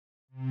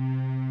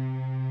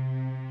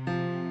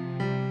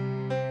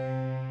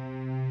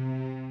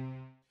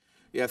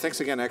Yeah,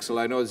 thanks again, Axel.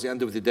 I know it's the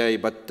end of the day,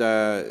 but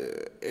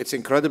it's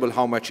incredible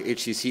how much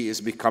HCC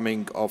is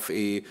becoming of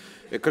a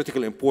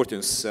critical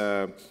importance.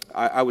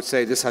 I would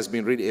say this has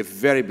been really a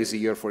very busy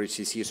year for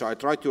HCC, so I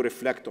tried to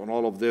reflect on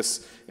all of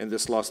this in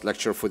this last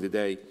lecture for the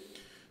day.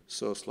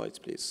 So slides,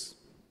 please.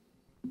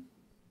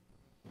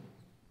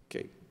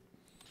 Okay.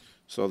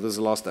 So this is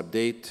the last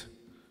update.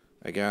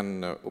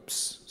 Again,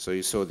 oops. So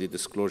you saw the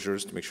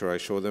disclosures to make sure I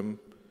show them.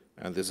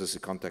 And this is the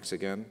context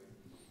again.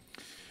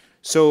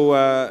 So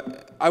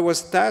I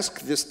was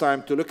tasked this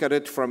time to look at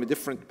it from a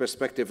different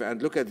perspective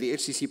and look at the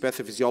HCC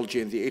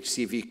pathophysiology in the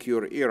HCV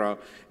cure era,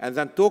 and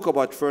then talk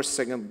about first,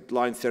 second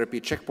line therapy,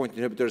 checkpoint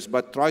inhibitors,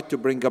 but try to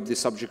bring up the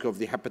subject of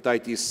the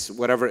hepatitis,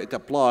 wherever it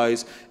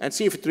applies, and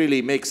see if it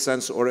really makes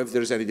sense or if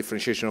there's any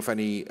differentiation of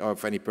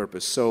any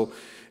purpose. So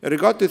in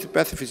regard to the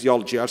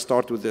pathophysiology, I'll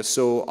start with this.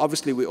 So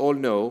obviously we all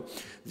know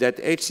that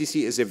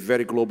HCC is a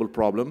very global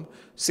problem,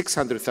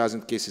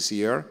 600,000 cases a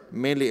year,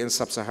 mainly in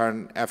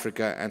sub-Saharan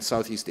Africa and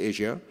Southeast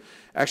Asia.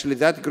 Actually,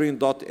 that green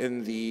dot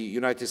in the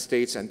United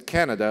States and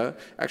Canada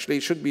actually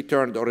should be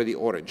turned already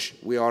orange.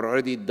 We are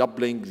already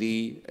doubling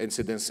the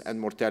incidence and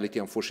mortality,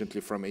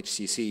 unfortunately, from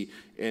HCC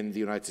in the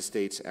United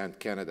States and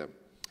Canada.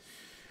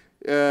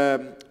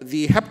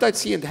 The hepatitis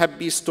C and hep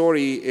B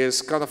story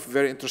is kind of a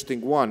very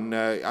interesting one.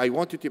 I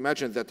want you to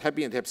imagine that hep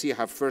B and hep C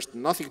have first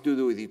nothing to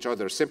do with each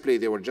other. Simply,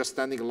 they were just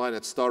standing in line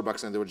at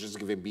Starbucks and they were just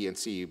giving B and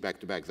C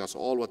back to back. That's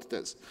all what it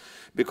is.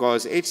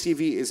 Because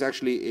HCV is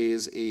actually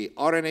a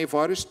RNA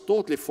virus,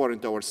 totally foreign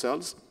to our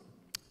cells.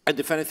 And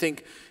if anything,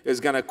 is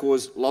going to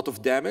cause a lot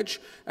of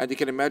damage. And you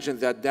can imagine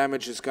that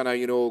damage is going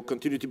to,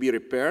 continue to be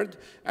repaired.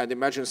 And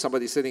imagine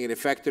somebody sitting in a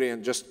factory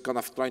and just kind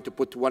of trying to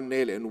put one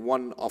nail in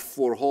one of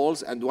 4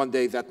 holes, and one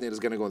day that nail is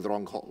going to go in the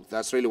wrong hole.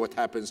 That's really what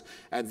happens.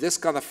 And this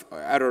kind of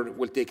error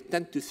will take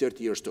 10 to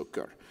 30 years to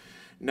occur.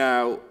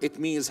 Now, it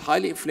means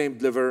highly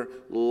inflamed liver,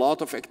 a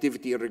lot of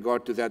activity in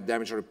regard to that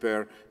damage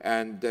repair,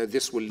 and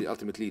this will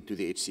ultimately lead to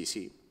the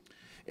HCC.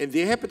 In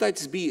the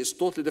hepatitis B, it's a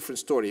totally different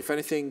story. If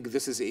anything,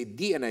 this is a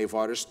DNA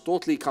virus,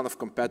 totally kind of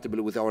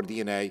compatible with our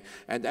DNA,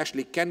 and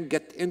actually can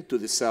get into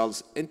the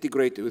cells,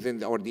 integrate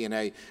within our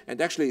DNA,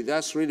 and actually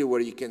that's really where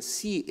you can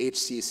see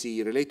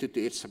HCC related to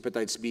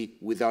hepatitis B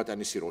without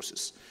any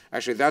cirrhosis.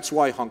 Actually, that's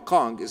why Hong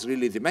Kong is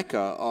really the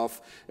mecca of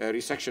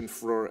resection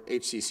for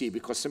HCC,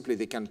 because simply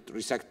they can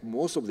resect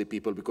most of the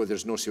people because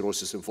there's no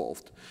cirrhosis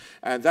involved.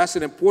 And that's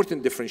an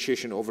important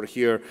differentiation over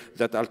here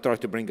that I'll try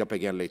to bring up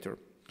again later.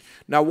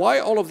 Now, why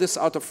all of this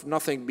out of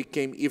nothing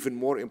became even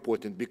more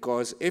important?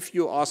 Because if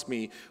you ask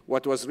me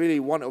what was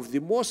really one of the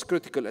most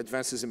critical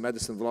advances in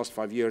medicine in the last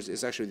 5 years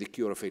is actually the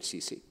cure of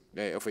HCC,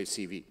 of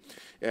HCV.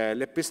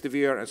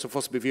 Lepistavir and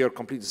sofosbuvir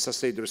completely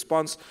sustained the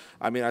response.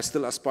 I mean, I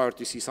still aspire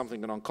to see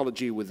something in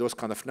oncology with those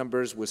kind of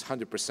numbers with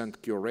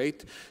 100% cure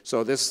rate.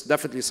 So this is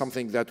definitely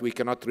something that we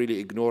cannot really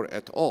ignore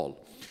at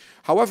all.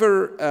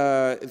 However,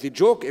 the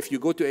joke, if you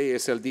go to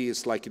AASLD,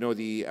 it's like,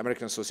 the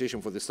American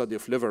Association for the Study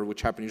of Liver,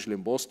 which happen usually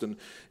in Boston,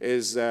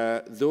 is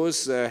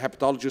those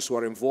hepatologists who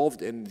are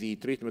involved in the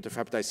treatment of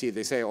hepatitis C,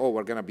 they say, oh,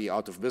 we're going to be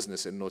out of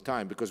business in no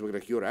time because we're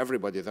going to cure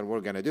everybody, then we're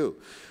going to do.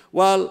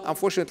 Well,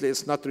 unfortunately,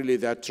 it's not really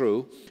that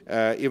true,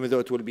 even though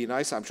it will be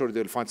nice. I'm sure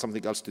they'll find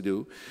something else to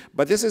do.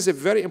 But this is a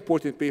very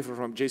important paper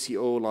from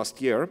JCO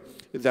last year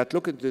that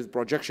looked at the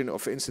projection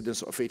of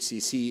incidence of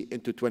HCC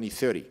into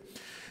 2030.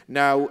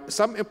 Now,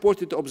 some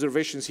important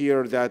observations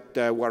here that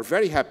we're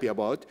very happy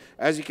about.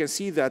 As you can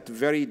see, that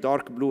very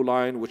dark blue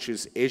line, which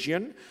is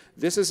Asian,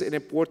 this is an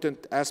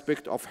important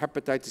aspect of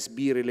hepatitis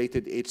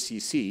B-related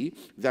HCC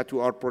that we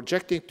are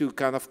projecting to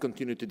kind of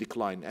continue to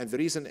decline. And the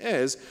reason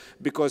is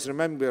because,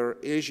 remember,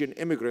 Asian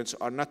immigrants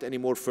are not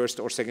anymore first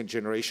or second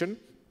generation.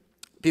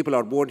 People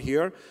are born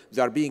here,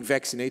 they are being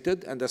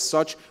vaccinated, and as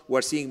such,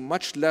 we're seeing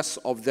much less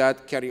of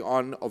that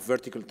carry-on of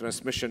vertical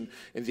transmission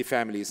in the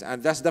families.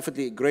 And that's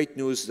definitely great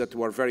news that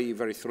we're very,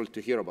 very thrilled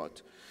to hear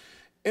about.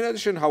 In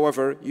addition,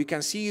 however, you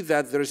can see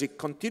that there is a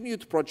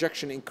continued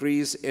projection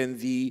increase in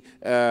the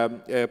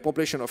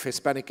population of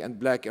Hispanic and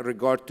Black in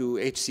regard to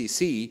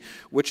HCC,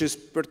 which is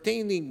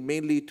pertaining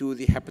mainly to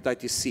the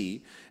hepatitis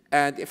C.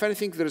 And if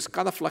anything, there is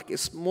kind of like a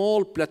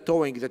small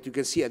plateauing that you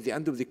can see at the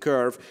end of the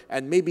curve,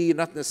 and maybe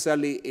not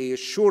necessarily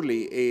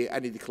surely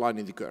any decline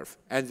in the curve.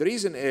 And the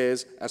reason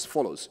is as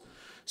follows.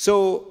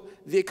 So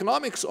the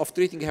economics of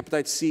treating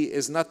hepatitis C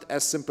is not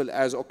as simple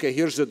as, okay,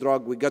 here's the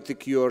drug, we got the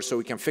cure, so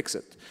we can fix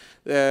it.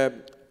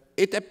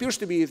 It appears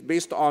to be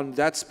based on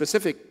that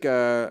specific,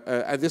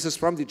 and this is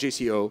from the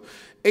JCO,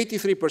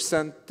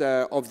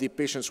 83% of the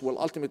patients will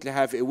ultimately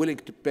have a willing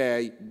to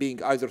pay,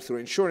 being either through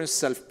insurance,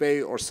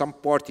 self-pay, or some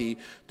party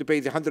to pay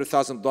the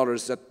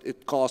 $100,000 that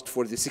it cost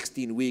for the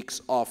 16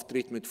 weeks of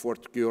treatment for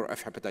the cure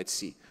of hepatitis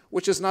C,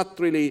 which is not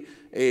really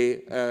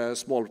a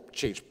small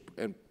change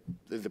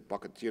in the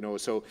pocket,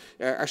 So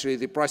actually,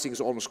 the pricing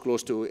is almost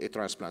close to a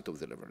transplant of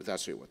the liver.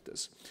 That's really what it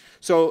is.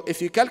 So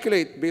if you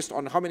calculate based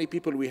on how many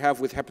people we have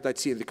with hepatitis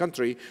C in the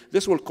country,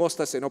 this will cost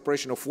us an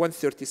operation of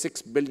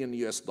 $136 billion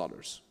US.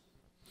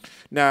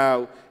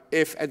 Now,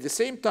 if at the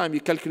same time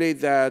you calculate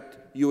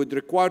that you would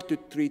require to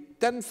treat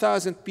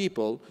 10,000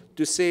 people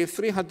to save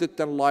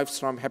 310 lives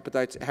from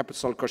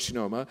hepatocellular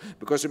carcinoma,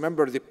 because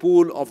remember, the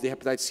pool of the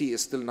hepatitis C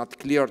is still not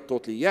clear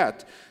totally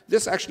yet.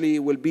 This actually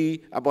will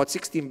be about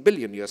 16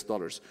 billion US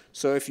dollars.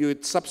 So if you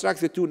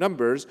subtract the two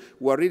numbers,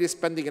 we're really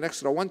spending an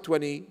extra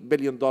 $120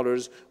 billion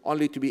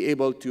only to be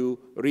able to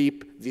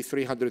reap the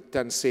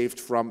 310 saved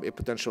from a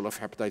potential of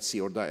hepatitis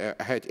C or the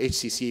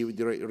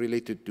HCC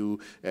related to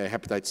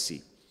hepatitis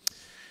C.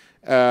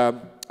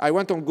 I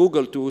went on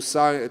Google to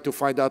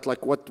find out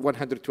like what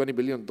 $120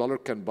 billion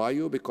can buy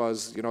you,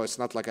 because it's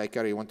not like I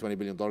carry $120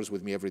 billion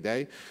with me every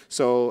day.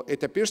 So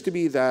it appears to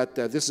be that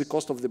this is the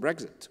cost of the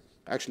Brexit.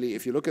 Actually,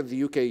 if you look at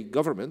the UK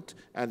government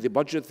and the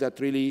budget that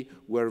really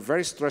were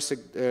very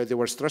they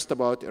were stressed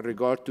about in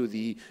regard to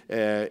the,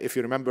 if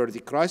you remember, the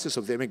crisis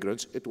of the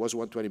immigrants, it was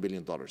 $120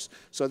 billion.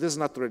 So this is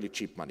not really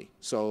cheap money.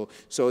 So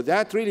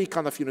that really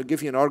kind of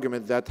give you an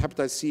argument that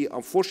hepatitis C,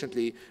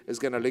 unfortunately, is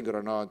going to linger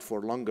around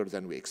for longer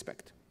than we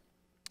expect.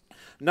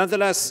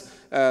 Nonetheless,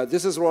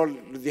 this is where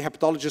the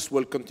hepatologists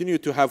will continue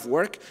to have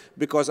work,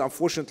 because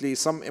unfortunately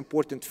some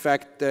important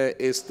fact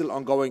is still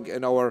ongoing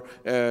in our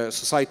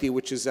society,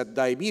 which is that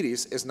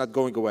diabetes is not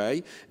going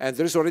away. And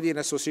there is already an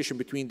association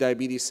between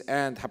diabetes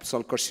and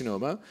hepatocellular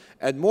carcinoma.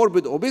 And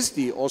morbid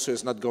obesity also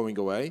is not going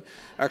away.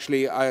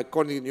 Actually,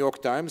 according to the New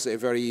York Times, a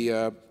very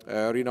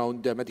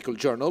renowned medical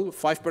journal,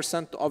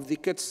 5% of the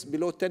kids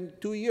below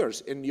 2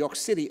 years in New York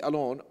City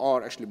alone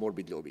are actually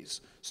morbidly obese.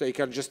 So you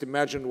can just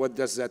imagine what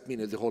does that mean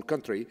in the whole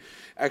country.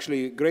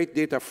 Actually, great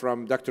data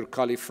from Dr.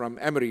 Kali from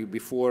Emory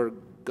before,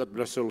 God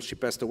bless her, she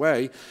passed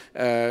away.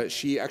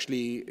 She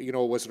actually,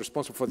 was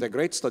responsible for the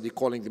great study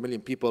calling the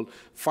Million People,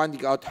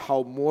 finding out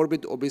how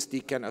morbid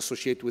obesity can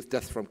associate with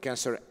death from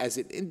cancer as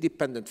an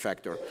independent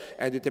factor.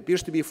 And it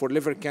appears to be for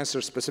liver cancer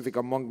specific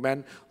among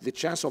men, the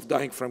chance of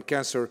dying from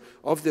cancer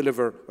of the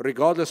liver,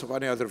 regardless of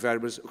any other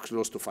variables, is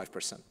close to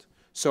 5%.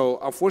 So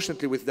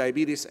unfortunately, with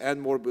diabetes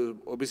and morbid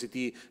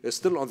obesity is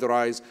still on the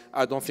rise,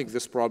 I don't think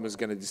this problem is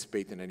going to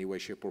dissipate in any way,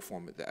 shape, or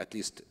form, at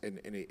least in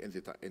any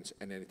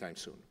time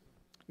soon.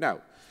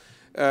 Now,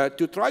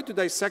 to try to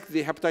dissect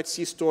the hepatitis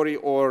C story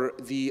or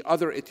the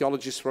other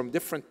etiologies from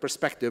different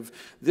perspective,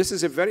 this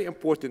is a very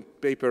important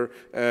paper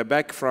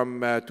back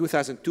from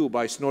 2002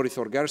 by Snorri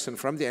Thorgarson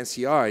from the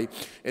NCI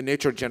in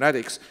Nature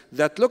Genetics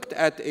that looked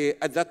at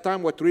that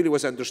time what really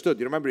was understood.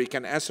 You remember, you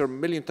can answer a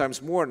million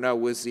times more now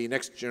with the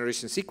next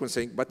generation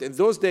sequencing, but in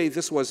those days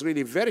this was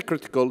really very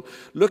critical,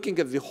 looking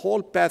at the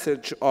whole pathway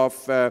of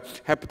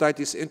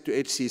hepatitis into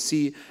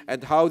HCC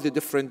and how the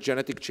different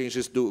genetic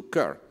changes do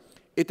occur.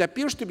 It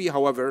appears to be,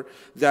 however,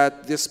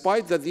 that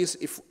despite that these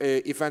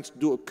events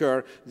do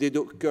occur, they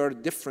do occur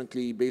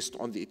differently based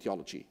on the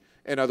etiology.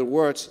 In other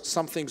words,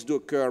 some things do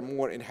occur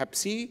more in Hep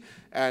C,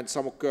 and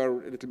some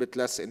occur a little bit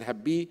less in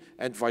Hep B,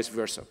 and vice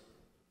versa.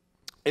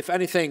 If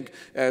anything,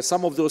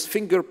 some of those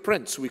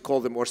fingerprints, we call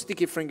them, or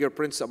sticky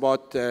fingerprints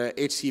about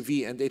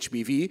HCV and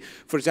HBV,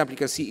 for example, you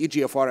can see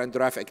EGFR and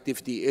RAF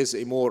activity is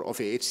more of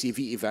a HCV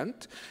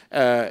event.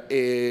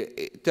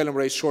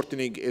 Telomerase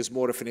shortening is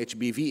more of an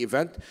HBV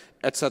event,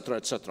 etc.,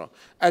 etc.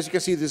 As you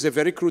can see, there's a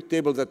very crude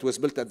table that was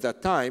built at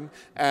that time,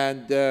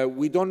 and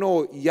we don't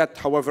know yet,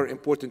 however,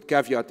 important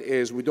caveat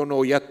is we don't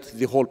know yet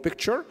the whole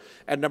picture,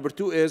 and number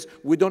two is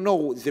we don't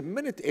know the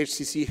minute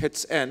HCC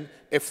hits in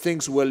if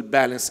things will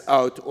balance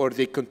out or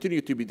they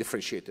continue to be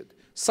differentiated.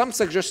 Some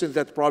suggestion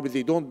that probably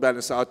they don't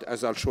balance out,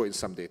 as I'll show in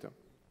some data.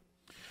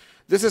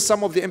 This is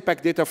some of the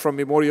impact data from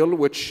Memorial,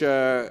 which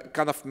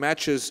kind of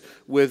matches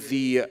with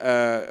the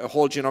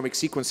whole genomic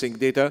sequencing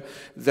data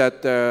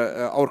that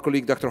our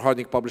colleague Dr.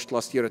 Harding published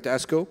last year at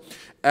ASCO.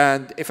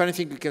 And if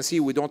anything, you can see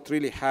we don't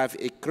really have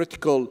a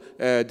critical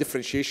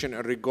differentiation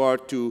in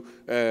regard to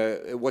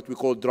what we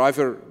call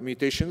driver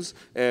mutations,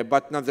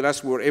 but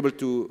nonetheless, we were able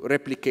to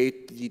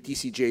replicate the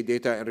TCGA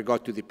data in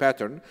regard to the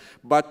pattern.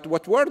 But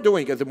what we're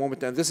doing at the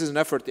moment, and this is an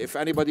effort, if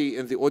anybody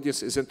in the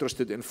audience is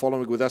interested in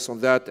following with us on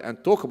that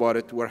and talk about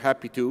it, we're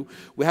happy to.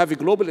 We have a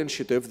global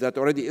initiative that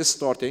already is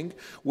starting,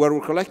 where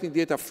we're collecting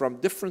data from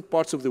different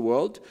parts of the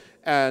world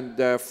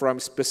and from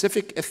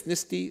specific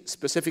ethnicity,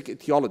 specific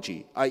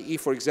etiology, i.e.,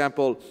 for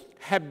example,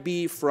 Hep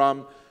B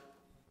from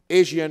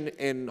Asian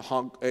in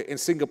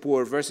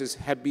Singapore versus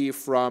Hep B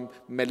from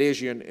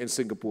Malaysian in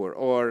Singapore,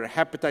 or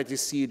hepatitis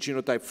C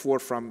genotype 4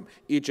 from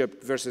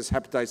Egypt versus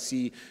hepatitis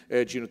C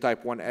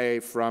genotype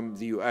 1A from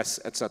the US,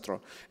 etc.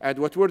 And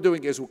what we're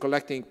doing is we're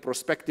collecting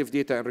prospective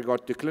data in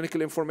regard to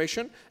clinical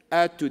information,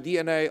 add to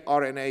DNA,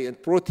 RNA,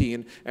 and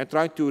protein, and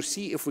trying to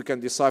see if we can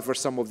decipher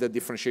some of the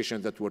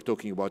differentiation that we're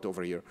talking about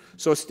over here.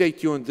 So stay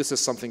tuned. This is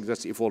something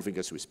that's evolving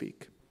as we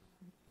speak.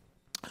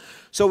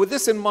 So with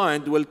this in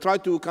mind, we'll try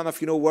to kind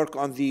of, work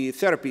on the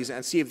therapies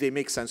and see if they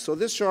make sense. So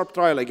this SHARP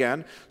trial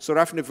again,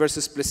 sorafenib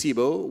versus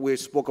placebo, we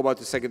spoke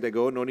about a second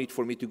ago. No need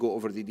for me to go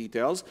over the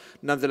details.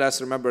 Nonetheless,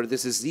 remember,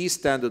 this is the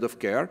standard of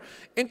care.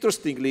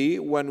 Interestingly,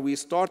 when we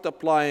start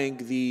applying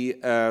the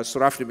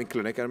sorafenib in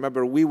clinic, and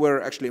remember, we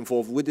were actually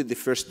involved. We did the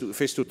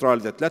phase 2 trial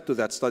that led to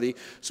that study.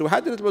 So we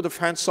had a little bit of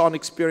hands-on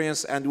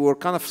experience, and we were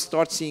kind of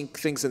start seeing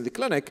things in the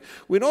clinic.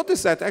 We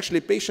noticed that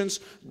actually patients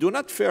do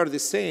not fare the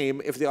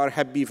same if they are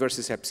Hep B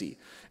versus Hep C.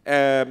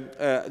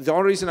 The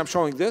only reason I'm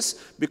showing this,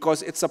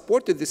 because it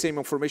supported the same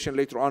information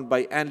later on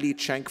by Anli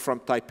Cheng from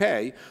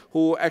Taipei,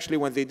 who actually,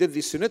 when they did the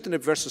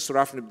sunitinib versus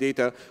sorafenib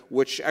data,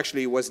 which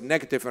actually was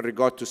negative in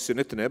regard to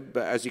sunitinib,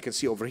 as you can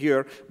see over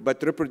here,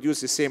 but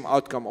reproduced the same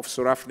outcome of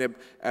sorafenib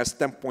as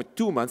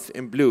 10.2 months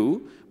in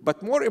blue.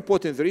 But more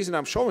important, the reason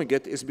I'm showing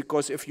it is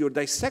because if you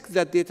dissect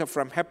that data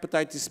from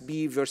hepatitis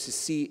B versus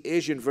C,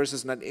 Asian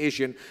versus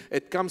non-Asian,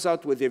 it comes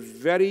out with a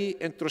very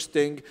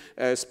interesting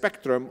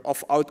spectrum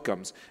of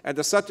outcomes. And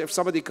as such, if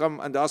somebody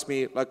come and ask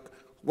me, like,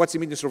 what's the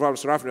median survival of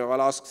sorafenib,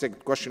 I'll ask the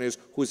second question is,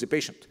 who's the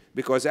patient?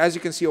 Because as you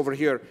can see over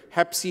here,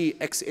 Hep C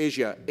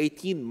ex-Asia,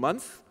 18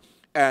 months,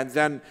 and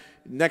then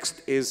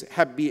next is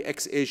Hep B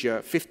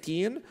ex-Asia,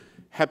 15,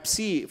 Hep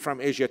C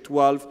from Asia,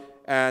 12,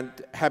 and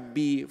Hep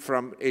B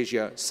from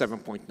Asia,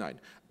 7.9.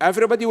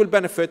 Everybody will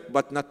benefit,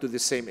 but not to the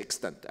same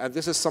extent. And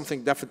this is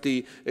something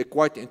definitely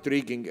quite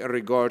intriguing in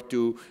regard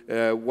to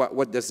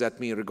what does that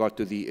mean in regard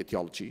to the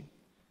etiology.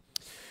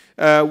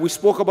 We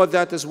spoke about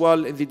that as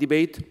well in the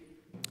debate,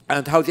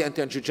 and how the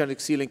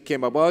anti-angiogenic ceiling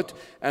came about.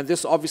 And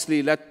this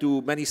obviously led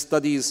to many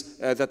studies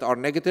that are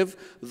negative.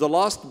 The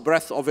last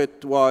breath of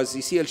it was the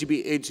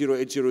CLGB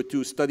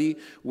 80802 study,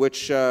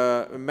 which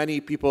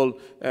many people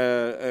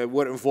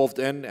were involved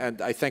in.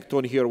 And I thank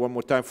Tony here one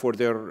more time for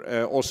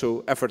their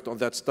also effort on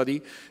that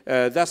study.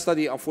 That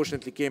study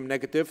unfortunately came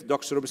negative.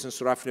 Doxorubicin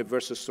sorafenib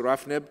versus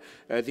sorafenib.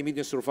 The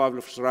median survival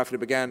of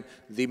sorafenib, again,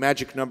 the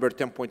magic number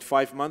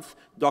 10.5 months.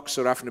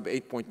 Doxorafenib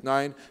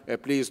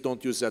 8.9. Please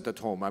don't use that at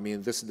home. I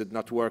mean, this did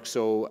not work.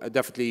 So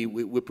definitely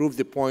we proved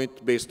the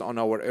point based on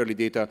our early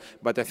data,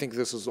 but I think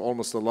this is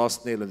almost the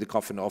last nail in the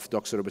coffin of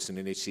doxorubicin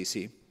in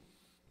HCC.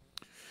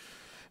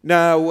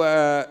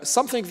 Now,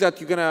 something that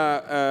you're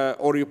gonna,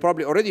 or you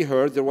probably already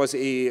heard,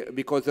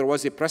 because there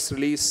was a press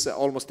release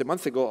almost a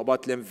month ago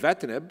about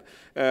lenvatinib,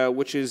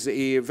 which is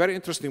a very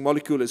interesting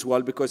molecule as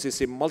well, because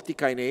it's a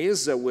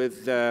multi-kinase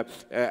with,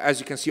 as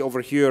you can see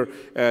over here,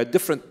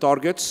 different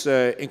targets,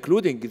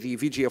 including the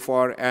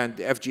VGFR and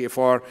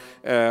FGFR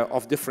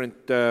of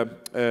different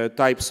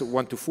types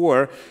 1 to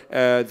 4,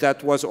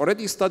 that was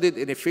already studied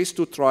in a phase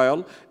 2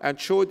 trial and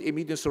showed a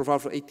median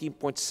survival of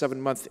 18.7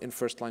 months in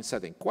first-line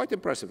setting. Quite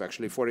impressive,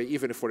 actually,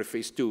 even for a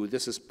phase 2.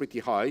 This is pretty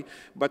high.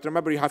 But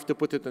remember, you have to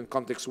put it in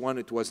context. One,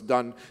 it was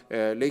done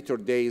later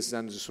days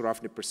than the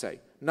sorafenib per se.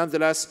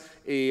 Nonetheless,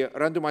 a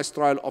randomized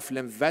trial of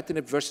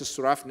lenvatinib versus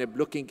sorafenib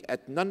looking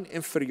at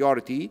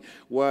non-inferiority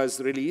was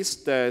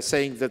released,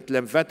 saying that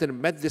lenvatinib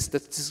met the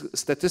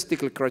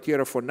statistical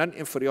criteria for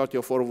non-inferiority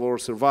of overall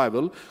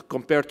survival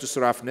compared to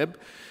sorafenib.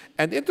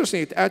 And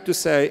interestingly, it had to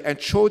say,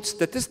 and showed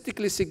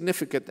statistically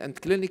significant and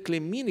clinically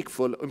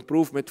meaningful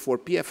improvement for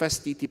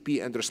PFS,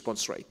 TTP, and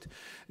response rate.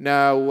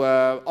 Now,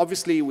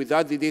 obviously,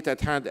 without the data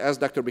at hand, as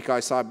Dr.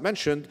 Bikai Saab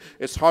mentioned,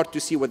 it's hard to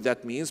see what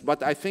that means.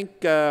 But I think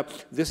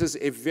this is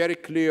a very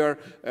clear,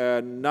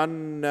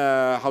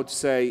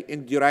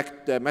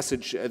 indirect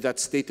message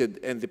that's stated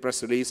in the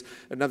press release.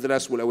 And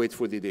nonetheless, we'll await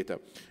for the data.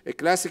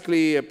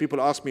 Classically, people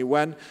ask me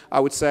when. I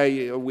would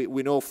say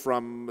we know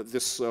from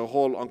this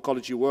whole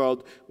oncology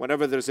world,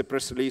 whenever there's a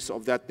press release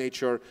of that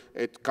nature,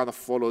 it kind of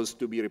follows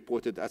to be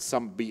reported at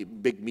some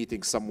big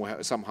meeting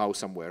somehow,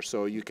 somewhere.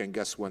 So you can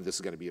guess when this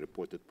is going to be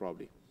reported,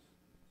 probably.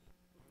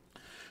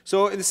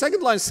 So in the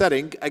second-line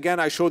setting, again,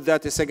 I showed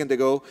that a second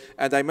ago,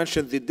 and I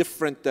mentioned the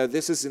different,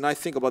 this is the nice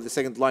thing about the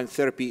second-line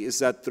therapy is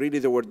that really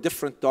there were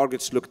different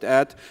targets looked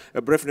at.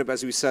 Brifnib,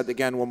 as we said,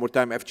 again, one more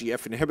time,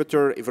 FGF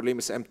inhibitor,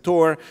 everolimus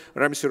mTOR,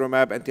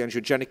 ramucirumab,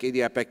 anti-angiogenic,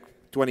 ADAPEC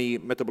 20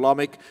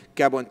 metabolomic,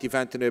 cabo and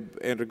tivantinib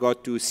in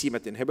regard to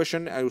c-MET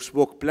inhibition. I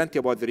spoke plenty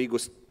about the REGO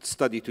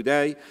study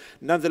today.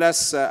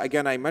 Nonetheless,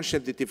 again, I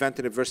mentioned the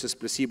tivantinib versus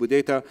placebo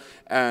data,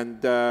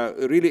 and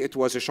really it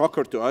was a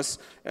shocker to us.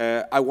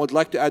 I would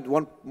like to add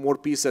one more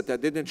piece that I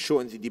didn't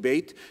show in the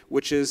debate,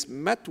 which is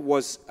MET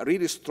was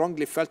really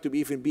strongly felt to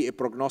even be a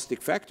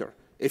prognostic factor.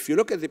 If you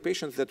look at the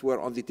patients that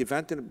were on the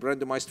tivantinib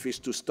randomized phase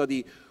 2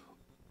 study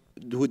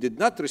who did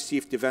not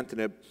receive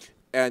tivantinib,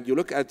 and you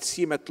look at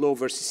c-MET low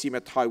versus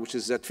c-MET high, which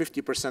is at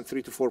 50%,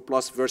 3 to 4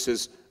 plus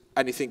versus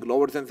anything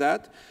lower than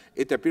that,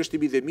 it appears to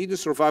be the median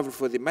survival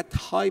for the MET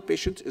high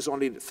patient is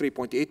only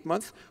 3.8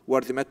 months, where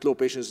the MET low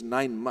patient is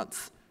 9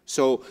 months.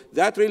 So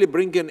that really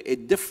brings in a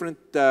different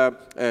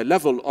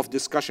level of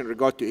discussion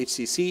regard to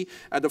HCC.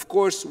 And of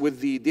course, with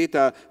the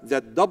data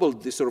that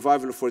doubled the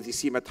survival for the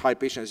CMET high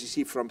patients, you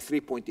see from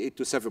 3.8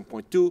 to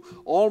 7.2,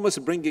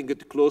 almost bringing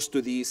it close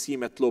to the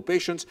CMET low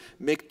patients,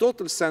 make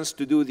total sense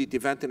to do the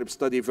tivantinib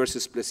study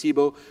versus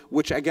placebo,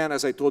 which again,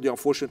 as I told you,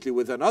 unfortunately,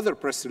 with another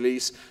press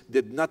release,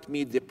 did not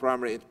meet the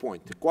primary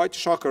endpoint. Quite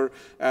shocker.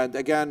 And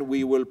again,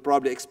 we will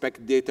probably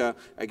expect data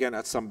again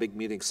at some big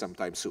meetings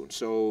sometime soon.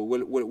 So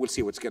we'll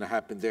see what's going to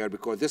happen there,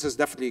 because this is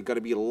definitely going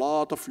to be a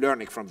lot of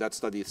learning from that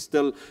study.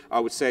 Still, I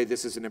would say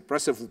this is an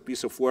impressive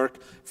piece of work.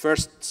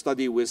 First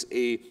study with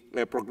a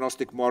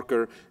prognostic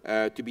marker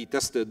to be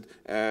tested.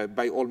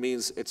 By all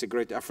means, it's a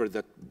great effort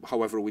that,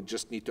 however, we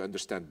just need to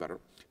understand better.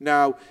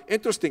 Now,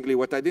 interestingly,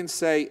 what I didn't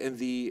say in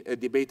the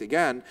debate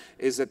again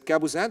is that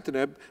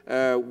cabozantinib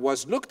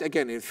was looked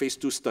again in phase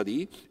 2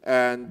 study.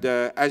 And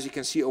as you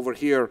can see over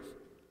here,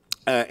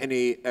 in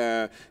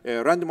a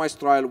randomized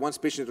trial, once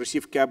patients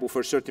received cabo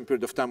for a certain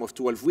period of time of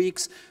 12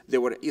 weeks, they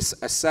were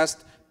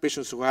assessed.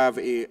 Patients who have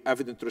an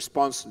evident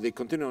response, they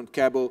continue on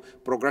cabo.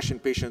 Progression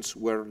patients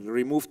were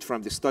removed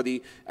from the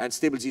study, and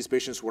stable disease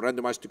patients were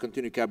randomized to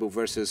continue cabo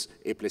versus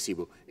a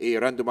placebo. A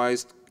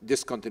randomized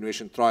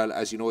discontinuation trial,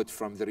 as you know it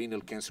from the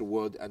renal cancer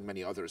world and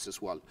many others as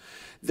well.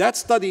 That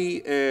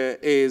study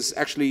is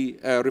actually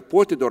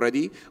reported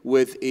already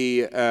with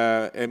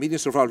a median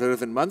survival of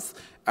 11 months.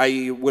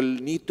 I will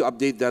need to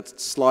update that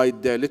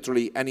slide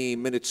literally any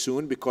minute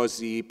soon, because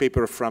the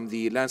paper from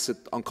the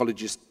Lancet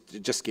Oncologist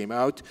just came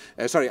out.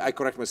 Sorry, I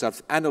correct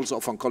myself. Annals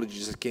of Oncology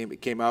just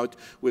came out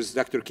with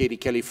Dr. Katie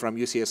Kelly from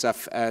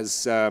UCSF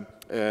as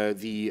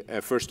the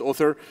first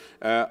author.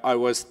 I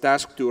was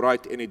tasked to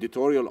write an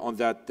editorial on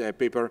that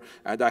paper,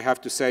 and I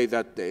have to say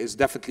that it's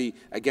definitely,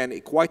 again,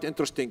 a quite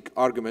interesting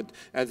argument.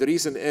 And the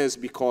reason is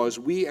because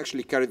we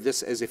actually carried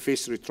this as a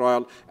phase 3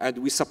 trial, and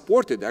we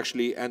supported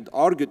actually and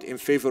argued in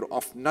favor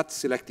of not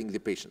selecting the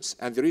patients.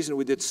 And the reason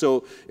we did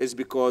so is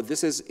because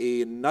this is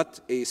not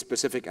a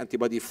specific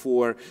antibody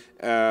for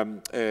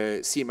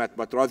CMET,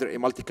 but rather a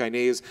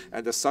multikinase,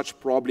 and as such,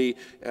 probably,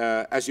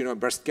 as you know, in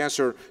breast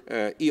cancer,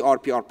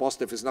 ER/PR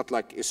positive is not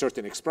like a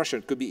certain expression.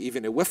 It could be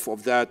even a whiff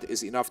of that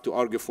is enough to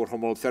argue for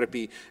hormonal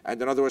therapy.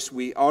 And in other words,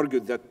 we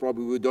argued that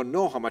probably we don't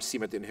know how much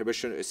CMET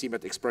inhibition,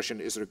 CMET expression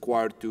is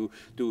required to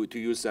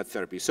use that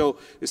therapy. So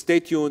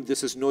stay tuned.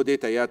 This is no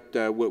data yet.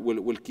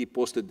 We'll keep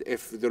posted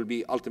if there'll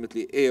be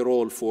ultimately a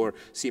role for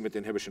CMET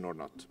inhibition or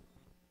not.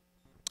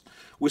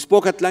 We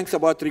spoke at length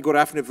about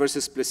regorafenib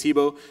versus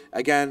placebo.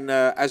 Again,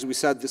 as we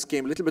said, this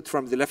came a little bit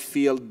from the left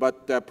field,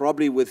 but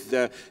probably with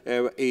a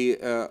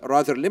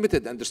rather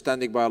limited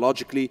understanding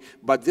biologically.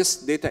 But this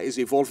data is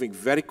evolving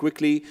very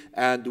quickly,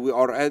 and we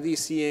are already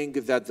seeing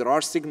that there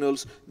are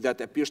signals that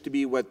appears to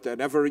be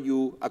whenever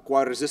you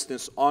acquire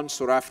resistance on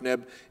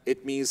sorafenib,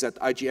 it means that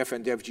IGF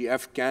and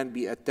FGF can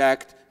be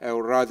attacked,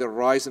 or rather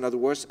rise, in other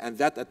words, and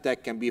that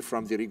attack can be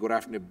from the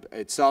regorafenib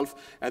itself.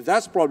 And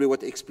that's probably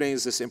what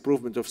explains this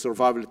improvement of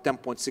survival at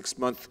 10.6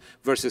 months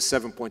versus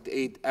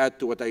 7.8, add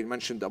to what I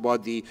mentioned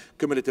about the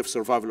cumulative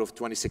survival of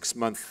 26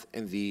 months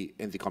in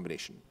the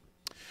combination.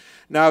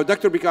 Now,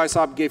 Dr. Bikai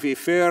Saab gave a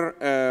fair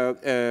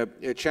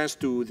chance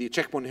to the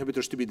checkpoint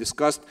inhibitors to be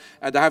discussed,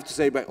 and I have to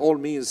say, by all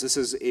means, this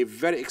is a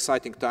very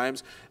exciting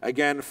times.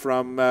 Again,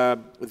 from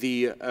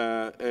the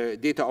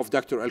data of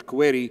Dr.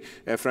 Al-Kuwairi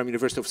from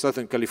University of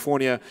Southern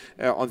California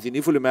on the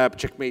nivolumab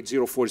Checkmate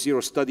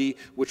 040 study,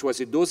 which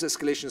was a dose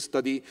escalation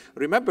study.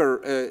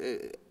 Remember,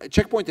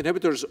 checkpoint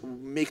inhibitors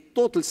make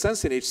total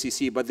sense in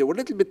HCC, but they were a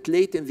little bit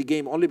late in the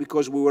game only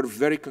because we were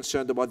very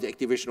concerned about the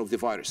activation of the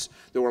virus.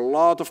 There were a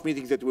lot of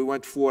meetings that we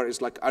went for.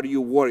 It's like, are you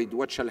worried?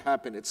 What shall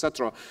happen,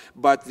 etc.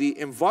 But the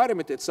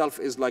environment itself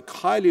is like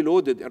highly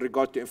loaded in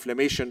regard to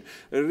inflammation.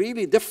 A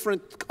really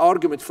different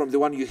argument from the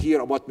one you hear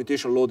about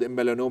mutational load in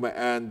melanoma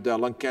and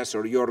lung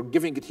cancer. You're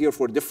giving it here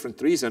for a different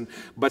reason,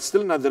 but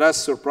still, nonetheless,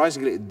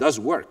 surprisingly, it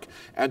does work.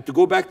 And to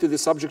go back to the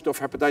subject of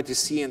hepatitis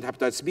C and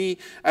hepatitis B,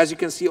 as you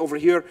can see over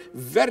here,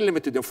 very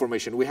limited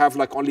information. We have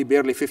like only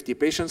barely 50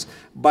 patients,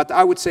 but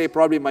I would say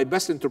probably my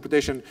best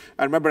interpretation,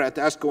 I remember at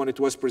ASCO when it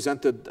was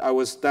presented, I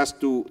was tasked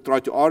to try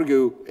to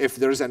argue if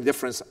there is any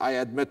difference. I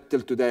admit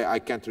till today I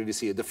can't really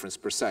see a difference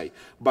per se.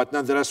 But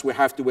nonetheless, we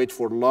have to wait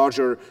for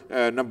larger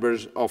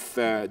numbers of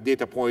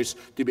data points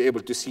to be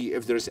able to see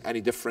if there's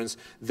any difference.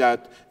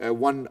 That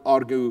one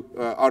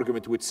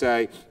argument would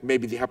say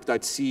maybe the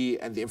hepatitis C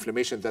and the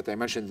inflammation that I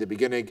mentioned in the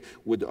beginning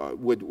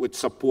would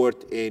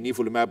support a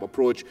nivolumab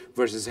approach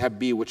versus Hep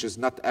B, which is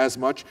not as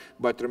much.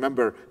 But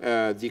remember,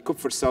 the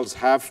Kupffer cells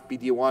have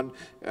PD-1,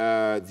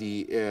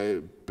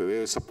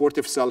 the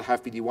supportive cell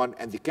have PD-1,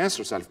 and the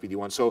cancer cell have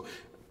PD-1. So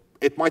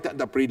it might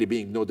end up really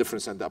being no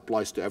difference, and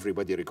applies to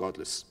everybody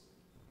regardless.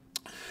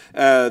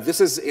 This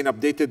is an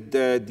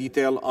updated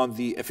detail on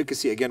the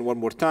efficacy again one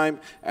more time,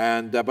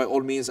 and by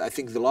all means, I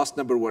think the last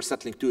number we're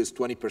settling to is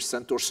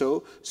 20% or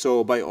so.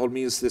 So by all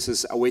means, this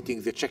is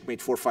awaiting the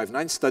Checkmate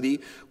 459 study,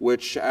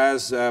 which,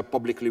 as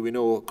publicly we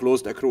know,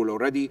 closed accrual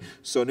already.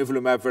 So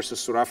nivolumab versus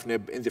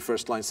sorafenib in the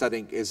first-line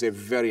setting is a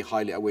very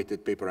highly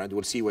awaited paper, and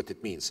we'll see what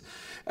it means.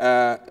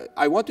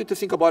 I want you to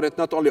think about it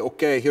not only,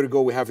 okay, here we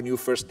go, we have a new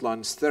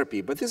first-line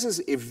therapy, but this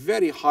is a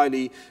very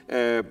highly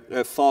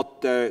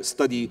thought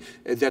study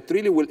that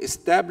really will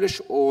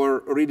establish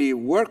or really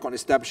work on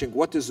establishing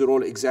what is the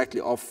role exactly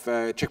of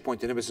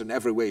checkpoint inhibitors in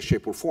every way,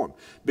 shape, or form.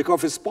 Because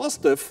if it's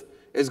positive,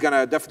 it's going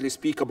to definitely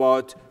speak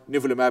about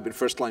nivolumab in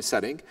first-line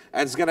setting,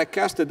 and it's going to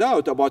cast a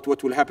doubt about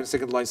what will happen in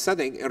second-line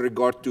setting in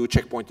regard to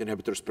checkpoint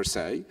inhibitors per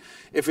se.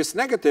 If it's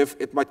negative,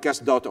 it might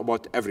cast doubt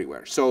about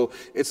everywhere. So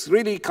it's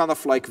really kind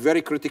of like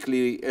very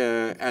critically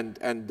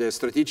and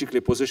strategically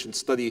positioned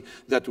study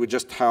that we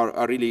just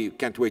really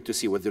can't wait to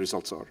see what the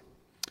results are.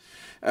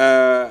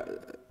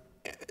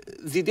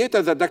 The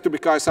data that Dr.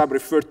 Bikay Saab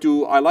referred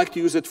to, I like to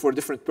use it for a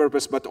different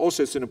purpose, but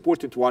also it's an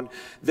important one,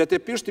 that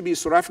appears to be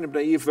sorafenib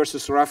naive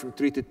versus sorafenib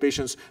treated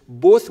patients.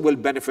 Both will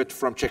benefit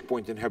from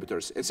checkpoint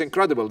inhibitors. It's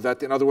incredible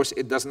that, in other words,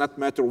 it does not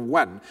matter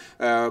when,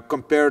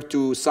 compared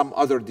to some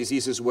other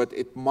diseases where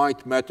it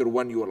might matter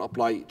when you will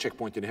apply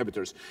checkpoint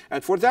inhibitors.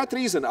 And for that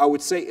reason, I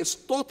would say it's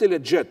totally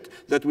legit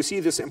that we see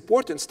this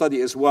important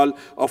study as well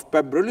of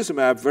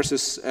pembrolizumab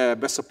versus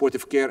best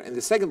supportive care in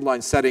the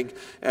second-line setting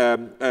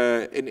in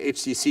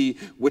HCC,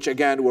 which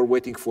again, we're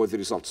waiting for the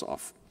results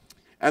of.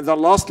 And then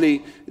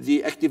lastly,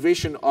 the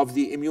activation of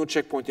the immune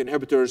checkpoint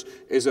inhibitors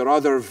is a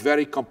rather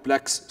very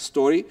complex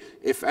story.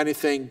 If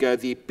anything,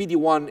 the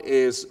PD-1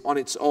 is on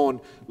its own,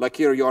 like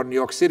here you are in New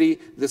York City,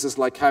 this is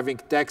like having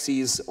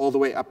taxis all the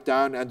way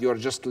uptown and you're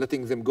just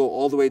letting them go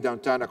all the way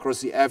downtown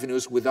across the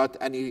avenues without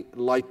any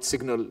light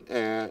signal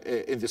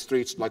in the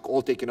streets, like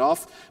all taken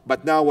off.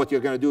 But now what you're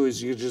going to do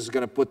is you're just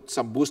going to put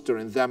some booster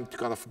in them to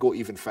kind of go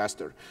even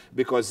faster,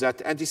 because that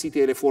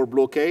anti-CTLA-4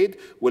 blockade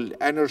will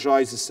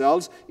energize the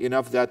cells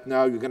enough that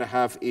now you're going to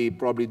have a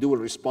probably dual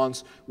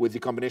response with the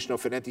combination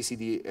of an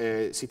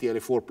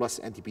anti-CTLA-4 plus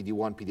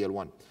anti-PD-1,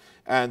 PD-L1.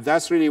 And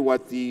that's really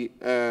what the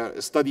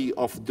study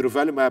of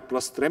durvalumab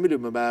plus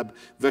tremelimumab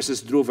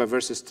versus druva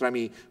versus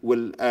tremi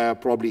will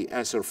probably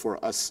answer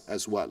for us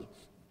as well.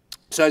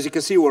 So as you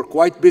can see, we're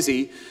quite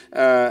busy,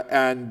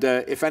 and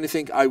if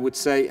anything, I would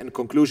say in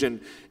conclusion,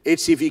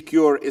 HCV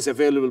cure is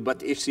available, but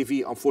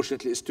HCV,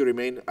 unfortunately, is to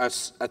remain,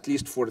 at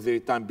least for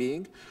the time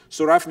being.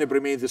 Sorafenib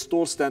remains the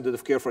sole standard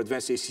of care for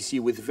advanced HCC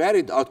with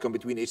varied outcome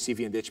between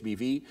HCV and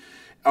HBV.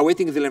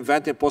 Awaiting the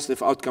lenvatinib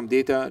positive outcome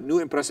data, new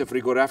impressive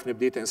regorafenib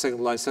data in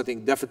second-line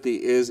setting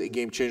definitely is a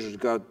game changer with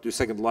regard to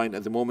second-line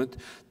at the moment.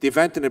 The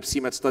Vantinib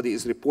CMAT study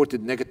is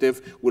reported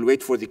negative. We'll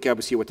wait for the CAB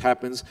to see what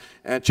happens.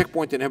 And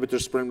checkpoint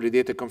inhibitors preliminary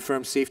data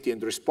confirm safety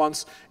and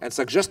response and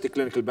suggest a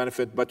clinical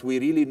benefit, but we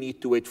really need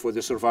to wait for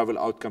the survival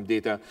outcome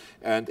data.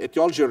 And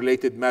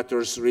etiology-related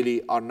matters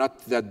really are not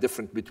that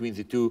different between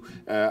the two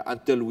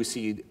until we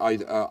see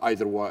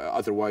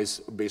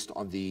otherwise based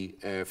on the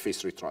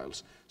phase 3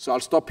 trials. So I'll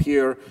stop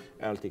here,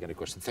 and I'll take any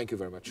questions. Thank you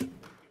very much.